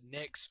jumped the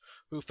Knicks,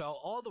 who fell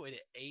all the way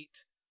to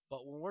 8.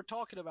 But when we're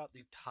talking about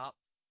the top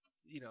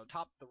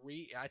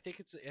 3, I think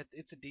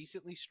it's a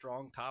decently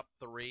strong top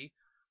 3.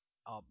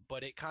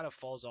 But it kind of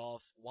falls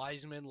off.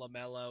 Wiseman,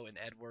 LaMelo, and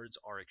Edwards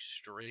are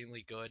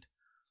extremely good.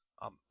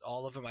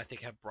 All of them, I think,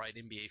 have bright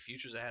NBA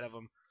futures ahead of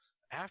them.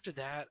 After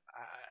that,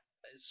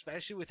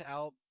 especially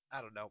without,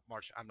 I don't know,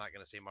 March. I'm not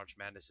gonna say March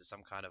Madness is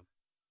some kind of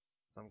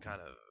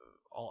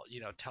all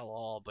tell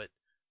all, but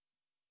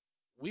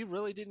we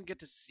really didn't get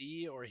to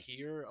see or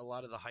hear a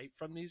lot of the hype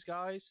from these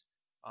guys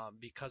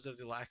because of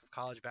the lack of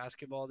college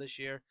basketball this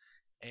year,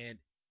 and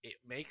it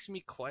makes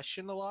me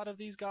question a lot of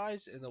these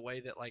guys in the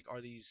way that, like,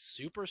 are these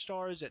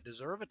superstars that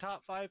deserve a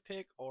top 5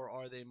 pick, or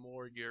are they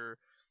more your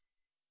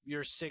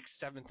 6th,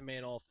 7th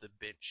man off the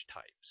bench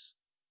types?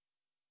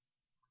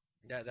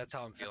 That's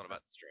how I'm feeling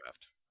about this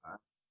draft.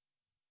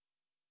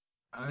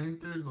 I think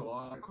there's a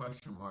lot of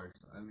question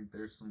marks. I think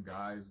there's some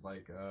guys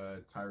like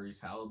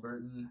Tyrese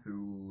Halliburton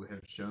who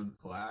have shown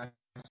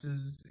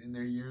flashes in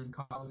their year in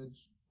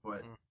college,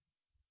 but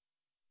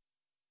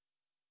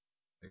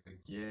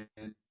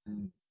again,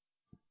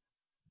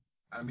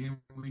 I mean,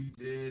 we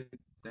did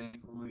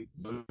thankfully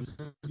lose,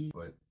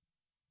 but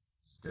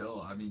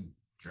still, I mean,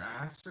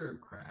 drafts are a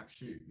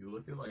crapshoot. You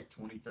look at like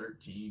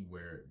 2013,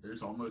 where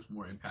there's almost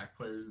more impact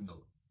players in the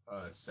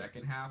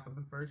second half of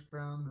the first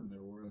round than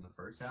there were in the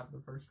first half of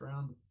the first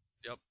round.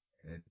 Yep.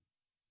 And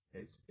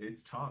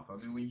it's tough. I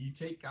mean, when you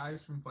take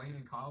guys from playing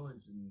in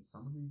college, and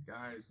some of these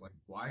guys, like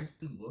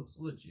Wiseman looks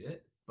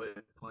legit,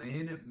 but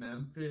playing at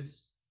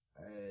Memphis,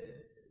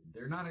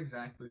 they're not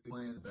exactly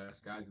playing the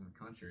best guys in the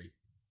country.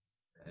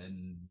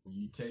 And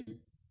you take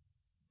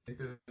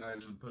those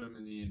guys and put them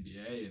in the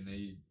NBA,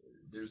 and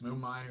there's no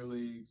minor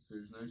leagues,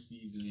 there's no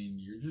seasoning.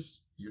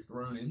 You're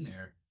thrown in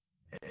there.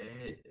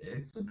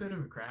 It's a bit of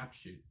a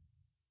crapshoot.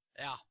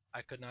 Yeah,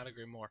 I could not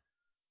agree more.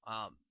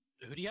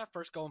 Who do you have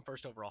going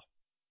first overall?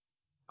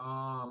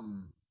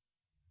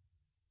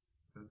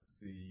 Let's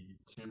see.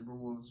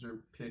 Timberwolves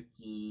are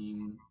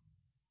picking.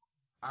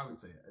 I would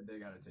say they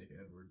got to take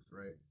Edwards,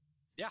 right?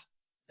 Yeah.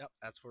 Yep.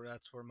 That's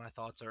where my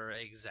thoughts are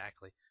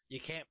exactly. You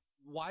can't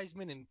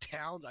Wiseman and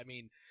Towns. I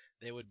mean,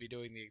 they would be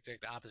doing the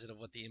exact opposite of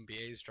what the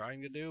NBA is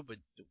trying to do, but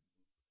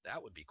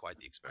that would be quite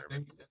the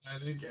experiment. I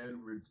think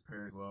Edwards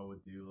pairs well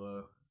with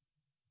D'Lo.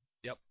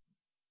 Yep.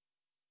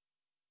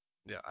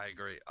 Yeah, I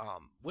agree.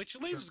 Which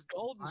leaves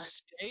Golden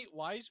State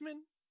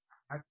Wiseman?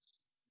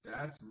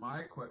 That's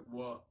my question.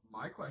 Well,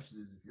 my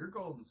question is, if you're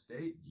Golden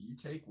State, do you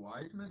take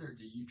Wiseman or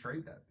do you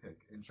trade that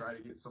pick and try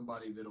to get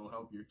somebody that'll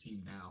help your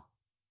team now?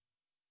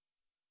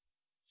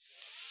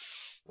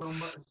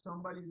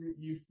 Somebody that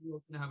you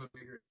feel can have a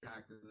bigger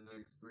impact in the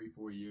next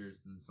 3-4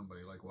 years than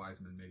somebody like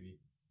Wiseman, maybe.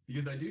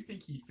 Because I do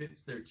think he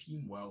fits their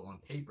team well on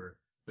paper,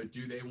 but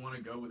do they want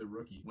to go with a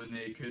rookie when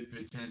they could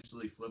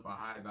potentially flip a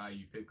high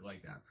value pick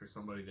like that for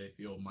somebody they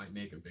feel might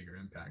make a bigger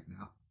impact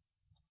now?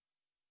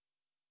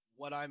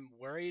 What I'm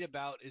worried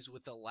about is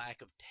with the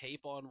lack of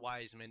tape on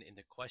Wiseman and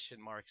the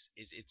question marks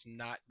is it's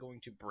not going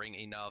to bring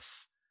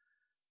enough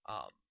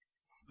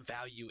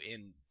value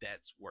in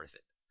that's worth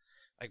it.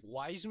 Like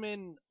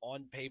Wiseman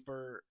on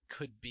paper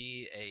could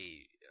be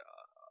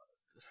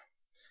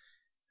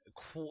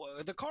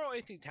the Karl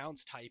Anthony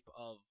Towns type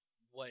of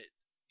what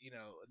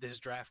this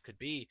draft could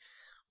be.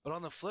 But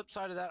on the flip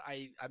side of that,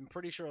 I'm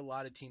pretty sure a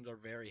lot of teams are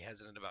very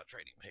hesitant about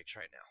trading picks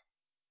right now.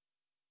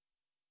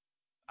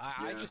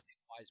 I Yeah. just take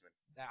Wiseman.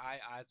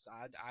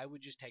 I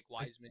would just take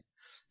Wiseman.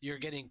 You're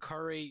getting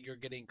Curry, you're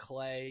getting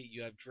Clay,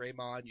 you have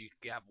Draymond, you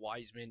have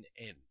Wiseman,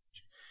 and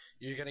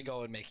you're gonna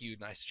go and make you a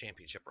nice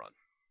championship run.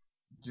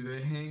 Do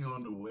they hang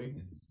on to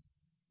Wiggins?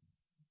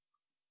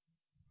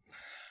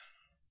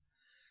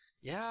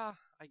 Yeah,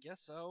 I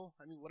guess so.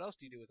 I mean, what else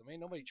do you do with him?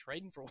 Ain't nobody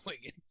trading for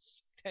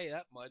Wiggins. Tell you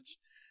that much.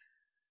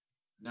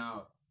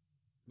 Now,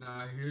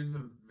 here's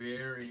a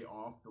very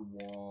off the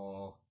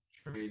wall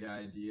trade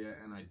idea,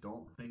 and I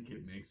don't think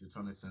it makes a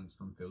ton of sense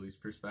from Philly's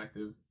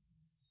perspective.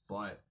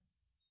 But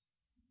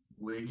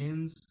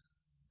Wiggins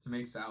to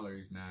make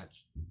salaries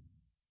match.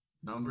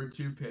 Number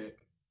 2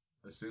 pick,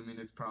 assuming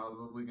it's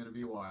probably going to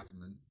be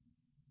Wiseman.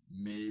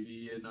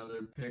 Maybe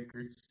another pick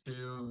or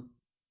two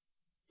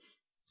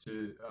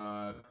to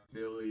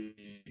Philly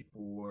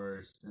for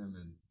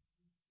Simmons.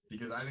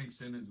 Because I think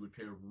Simmons would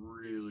pair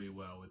really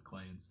well with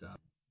Clay and stuff.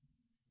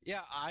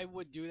 Yeah, I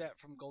would do that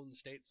from Golden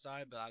State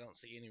side, but I don't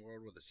see any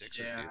world where the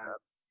Sixers do that.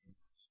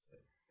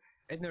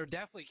 And they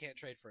definitely can't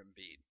trade for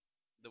Embiid.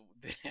 Do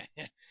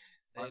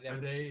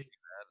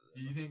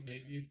you think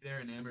maybe if they're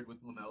enamored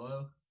with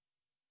LaMelo?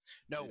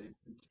 No.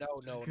 Because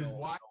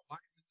Wiseman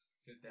doesn't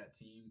fit that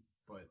team,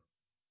 but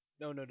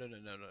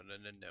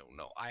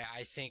No.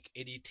 I think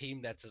any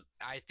team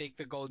I think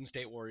the Golden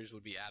State Warriors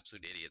would be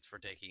absolute idiots for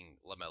taking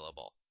LaMelo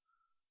Ball.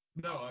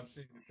 no, I'm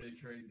saying if they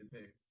trade the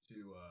pick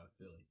to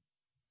Philly.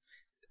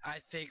 I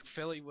think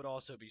Philly would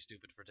also be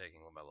stupid for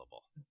taking LaMelo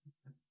Ball.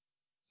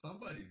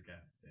 Somebody's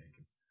got to take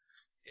him.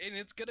 And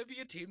it's going to be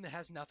a team that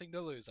has nothing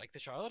to lose, like the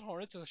Charlotte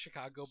Hornets or the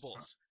Chicago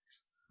Bulls.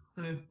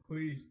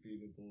 Please be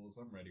the Bulls.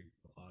 I'm ready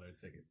for the auto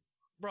ticket.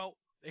 Bro,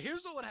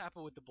 here's what would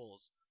happen with the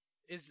Bulls.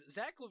 Is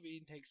Zach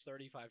LaVine takes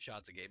 35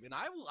 shots a game, and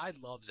I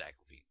love Zach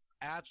LaVine.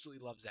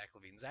 Absolutely love Zach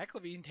LaVine. Zach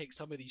LaVine takes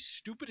some of the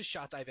stupidest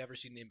shots I've ever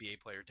seen an NBA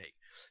player take.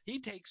 He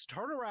takes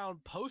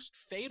turnaround post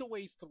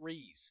fadeaway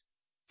threes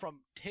from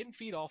 10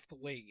 feet off the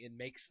wing and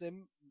makes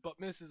them, but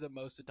misses them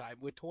most of the time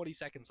with 20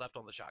 seconds left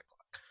on the shot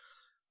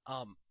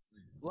clock.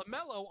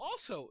 LaMelo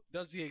also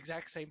does the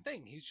exact same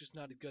thing. He's just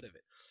not as good at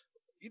it.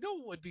 You know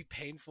what would be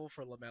painful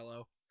for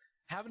LaMelo?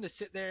 Having to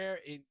sit there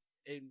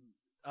and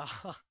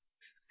uh,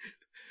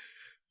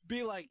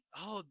 be like,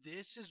 oh,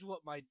 this is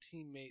what my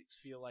teammates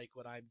feel like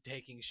when I'm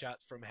taking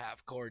shots from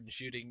half court and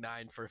shooting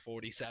 9 for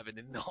 47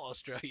 in the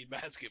Australian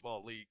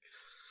Basketball League.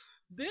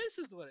 This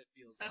is what it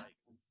feels like.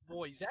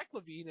 Boy, Zach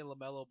LaVine and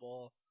LaMelo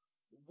Ball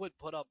would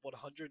put up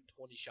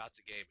 120 shots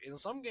a game. In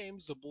some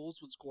games, the Bulls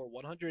would score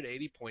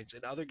 180 points.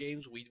 In other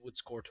games, we would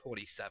score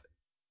 27.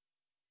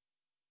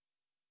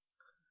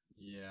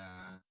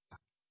 Yeah.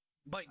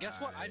 But guess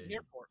what? I'm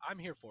here for it. I'm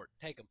here for it.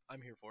 Take them.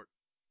 I'm here for it.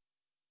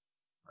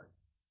 Right.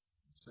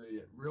 So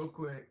yeah, real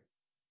quick,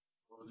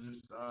 we'll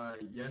just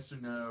yes or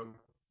no.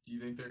 Do you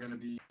think they're going to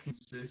be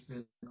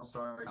consistent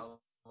all-star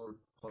caliber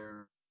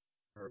player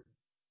for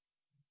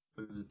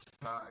the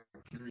top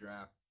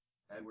draft?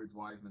 Edwards,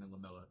 Wiseman, and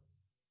LaMelo.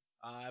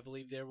 I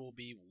believe there will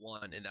be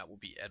one, and that will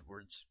be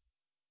Edwards.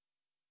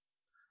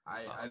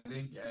 I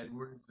think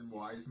Edwards and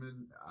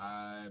Wiseman.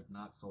 I'm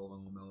not sold on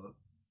LaMelo.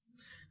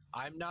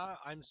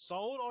 I'm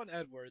sold on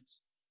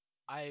Edwards.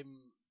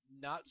 I'm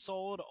not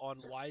sold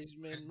on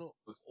Wiseman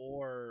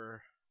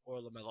or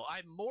LaMelo.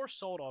 I'm more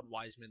sold on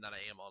Wiseman than I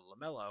am on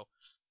LaMelo,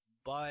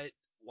 but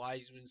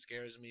Wiseman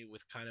scares me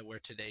with kind of where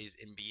today's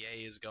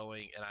NBA is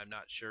going, and I'm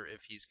not sure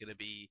if he's going to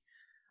be.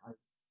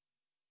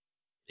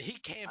 He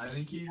can be. I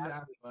think he's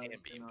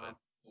athletic enough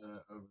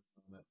to overcome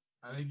it.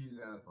 I think he's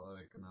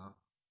athletic enough.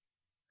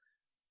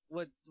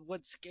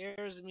 What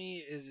scares me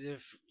is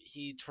if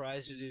he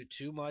tries to do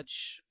too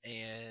much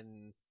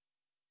and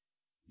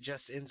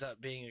just ends up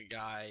being a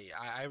guy.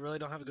 I really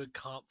don't have a good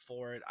comp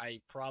for it.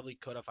 I probably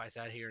could if I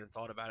sat here and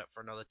thought about it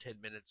for another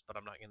 10 minutes, but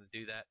I'm not going to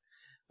do that.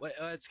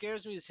 What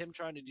scares me is him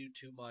trying to do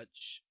too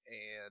much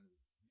and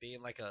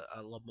being like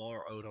a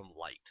Lamar Odom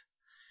light.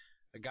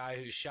 A guy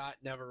whose shot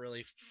never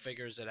really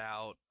figures it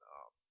out.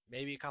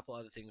 Maybe a couple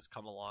other things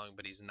come along,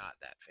 but he's not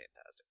that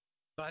fantastic.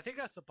 But I think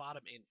that's the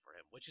bottom end for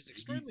him, which is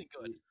extremely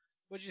good.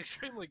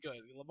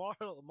 Lamar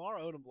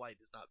Odom light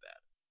is not bad.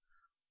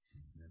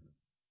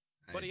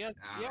 But he has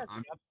the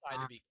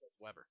upside to be Chris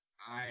Webber.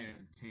 I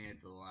am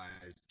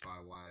tantalized by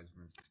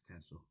Wiseman's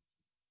potential.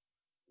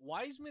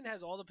 Wiseman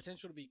has all the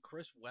potential to be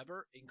Chris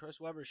Webber, and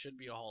Chris Webber should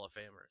be a Hall of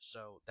Famer.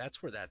 So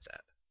that's where that's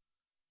at.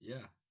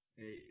 Yeah.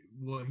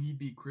 Well, he'd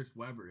be Chris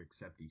Webber,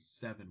 except he's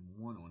 7'1"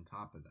 on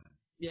top of that.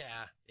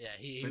 Yeah.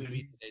 He would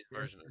be today's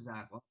version of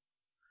that.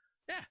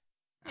 Yeah.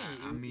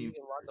 I mean, he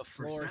can run the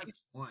for floor.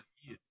 7'1",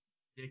 he is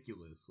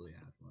ridiculously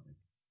athletic.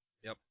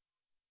 Yep.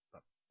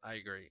 I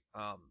agree.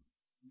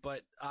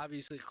 But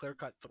obviously, clear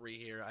cut 3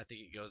 here. I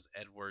think it goes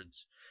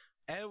Edwards.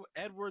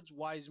 Edwards,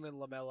 Wiseman,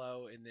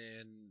 LaMelo, and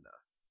then,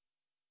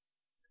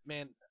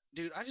 man,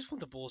 dude, I just want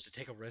the Bulls to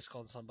take a risk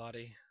on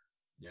somebody,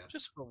 Yeah.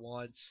 just for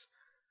once.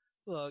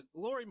 Look,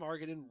 Lauri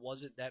Markkanen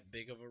wasn't that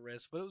big of a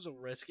risk, but it was a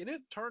risk, and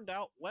it turned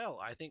out well.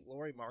 I think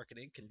Lauri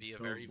Markkanen can be a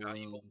Until very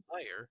valuable Boylan.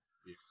 player.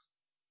 Yeah.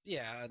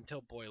 Yeah,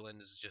 until Boylan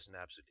is just an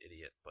absolute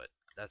idiot, but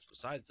that's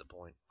besides the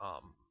point.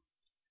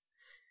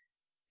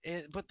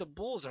 But the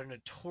Bulls are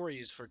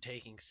notorious for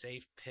taking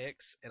safe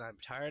picks, and I'm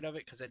tired of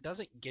it because it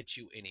doesn't get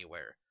you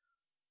anywhere.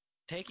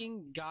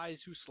 Taking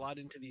guys who slot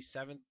into the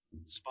seventh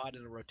spot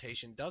in a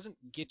rotation doesn't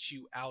get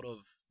you out of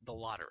the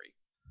lottery.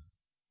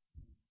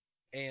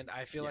 And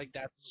I feel Yeah. like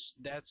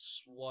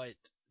that's what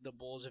the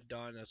Bulls have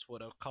done. That's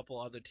what a couple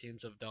other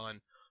teams have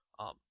done.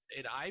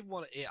 And I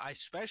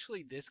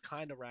especially this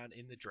kind of round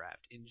in the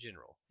draft in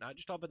general, not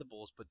just talking about the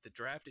Bulls, but the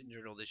draft in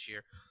general this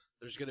year.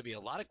 There's going to be a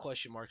lot of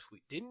question marks.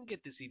 We didn't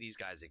get to see these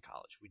guys in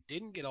college. We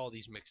didn't get all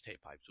these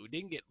mixtape pipes. We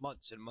didn't get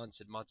months and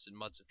months and months and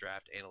months of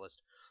draft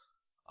analysts.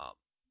 Um,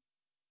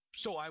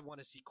 so I want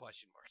to see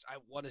question marks. I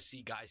want to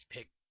see guys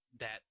pick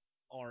that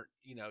aren't,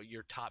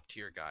 your top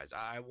tier guys.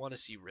 I want to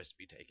see risks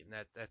be taken.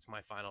 That's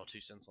my final 2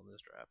 cents on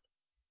this draft.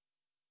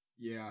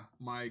 Yeah,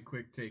 my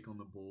quick take on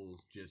the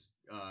Bulls, just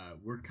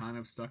we're kind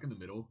of stuck in the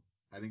middle.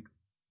 I think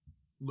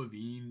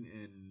Levine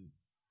and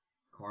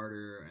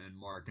Carter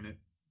and Markkanen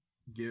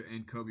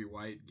and Kobe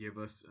White give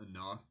us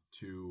enough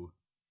to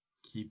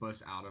keep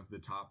us out of the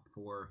top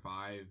 4 or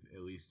 5,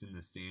 at least in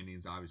the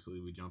standings. Obviously,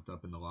 we jumped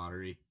up in the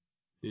lottery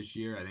this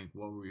year. I think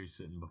what were we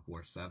sitting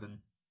before 7?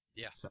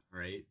 Yeah, 7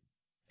 or 8.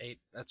 8.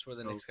 That's where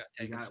the So Knicks got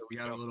taken. we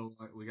got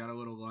a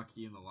little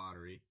lucky in the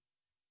lottery.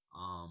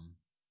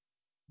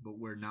 But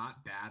we're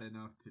not bad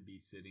enough to be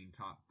sitting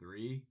top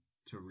 3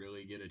 to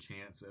really get a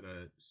chance at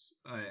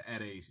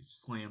a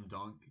slam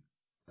dunk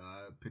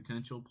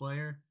potential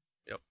player.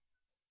 Yep.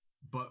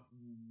 But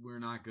we're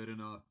not good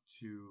enough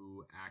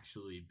to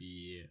actually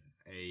be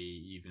a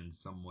even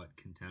somewhat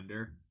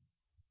contender.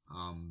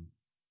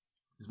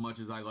 As much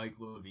as I like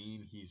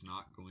Levine, he's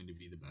not going to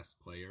be the best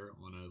player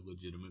on a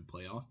legitimate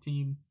playoff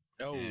team.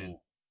 No. And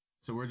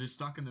so we're just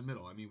stuck in the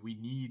middle. I mean, we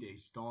need a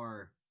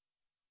star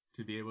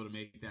to be able to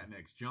make that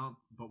next jump,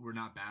 but we're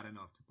not bad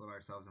enough to put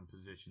ourselves in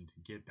position to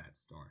get that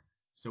star.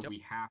 So we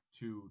have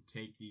to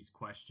take these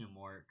question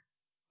mark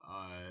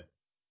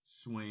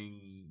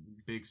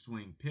big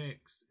swing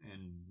picks,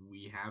 and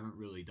we haven't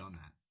really done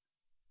that.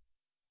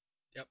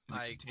 Yep, I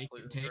mean, I completely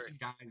agree. taking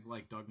guys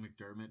like Doug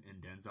McDermott and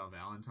Denzel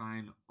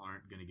Valentine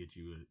aren't going to get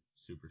you a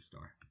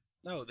superstar.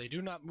 No, they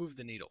do not move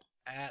the needle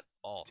at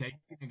all. Taking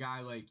a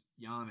guy like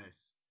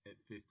Giannis at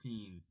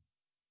 15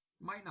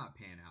 might not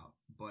pan out,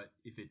 but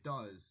if it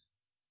does,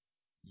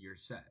 you're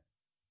set.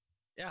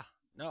 Yeah,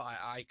 no,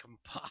 I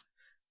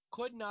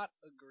could not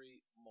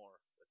agree more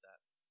with that.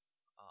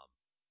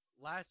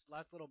 Last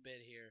little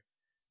bit here.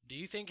 Do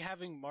you think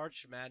having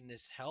March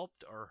Madness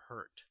helped or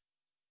hurt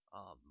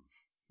um,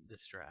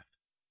 this draft?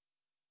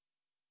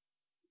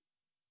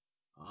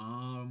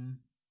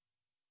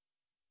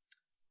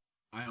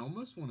 I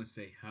almost want to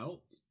say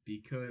helped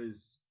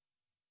because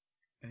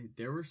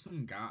there were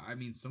some guys. I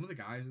mean, some of the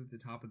guys at the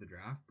top of the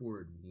draft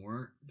board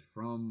weren't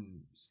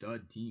from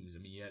stud teams. I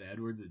mean, you had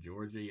Edwards at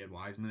Georgia, you had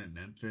Wiseman at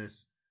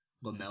Memphis,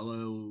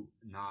 LaMelo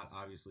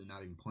obviously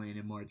not even playing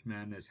in March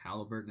Madness,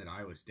 Halliburton at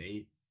Iowa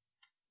State.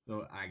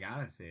 So I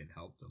gotta say it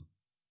helped them.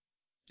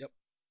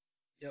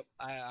 Yep,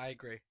 I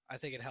agree. I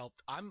think it helped.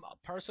 I'm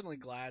personally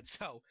glad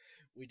so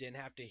we didn't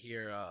have to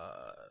hear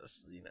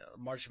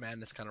March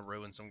Madness kind of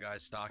ruin some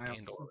guys' stock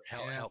and or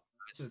help I guys.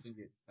 also think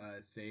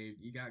it saved.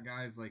 You got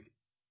guys like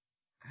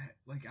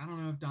I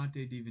don't know if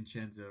Dante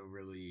DiVincenzo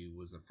really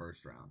was a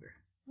first rounder.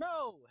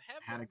 No,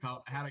 Had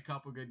a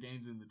couple good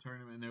games in the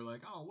tournament, and they're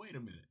like, oh wait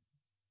a minute.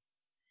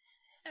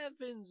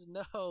 Heavens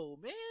no,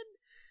 man.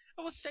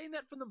 I was saying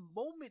that from the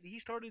moment he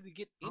started to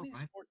get any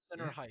Sports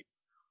Center hype.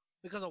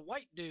 Because a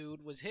white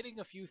dude was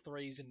hitting a few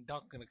threes and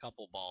dunking a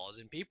couple balls,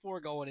 and people were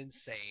going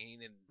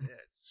insane, and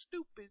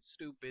stupid.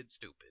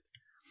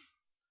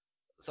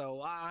 So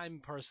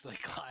I'm personally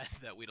glad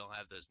that we don't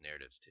have those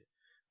narratives to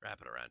wrap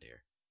it around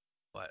here.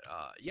 But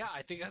yeah,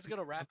 I think that's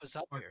gonna wrap us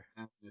up here.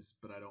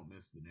 But I don't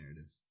miss the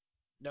narratives.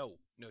 No,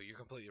 you're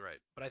completely right.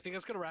 But I think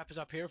that's going to wrap us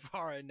up here for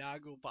our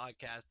inaugural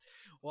podcast.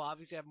 We'll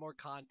obviously have more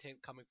content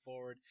coming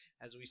forward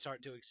as we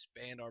start to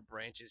expand our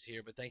branches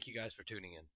here. But thank you guys for tuning in.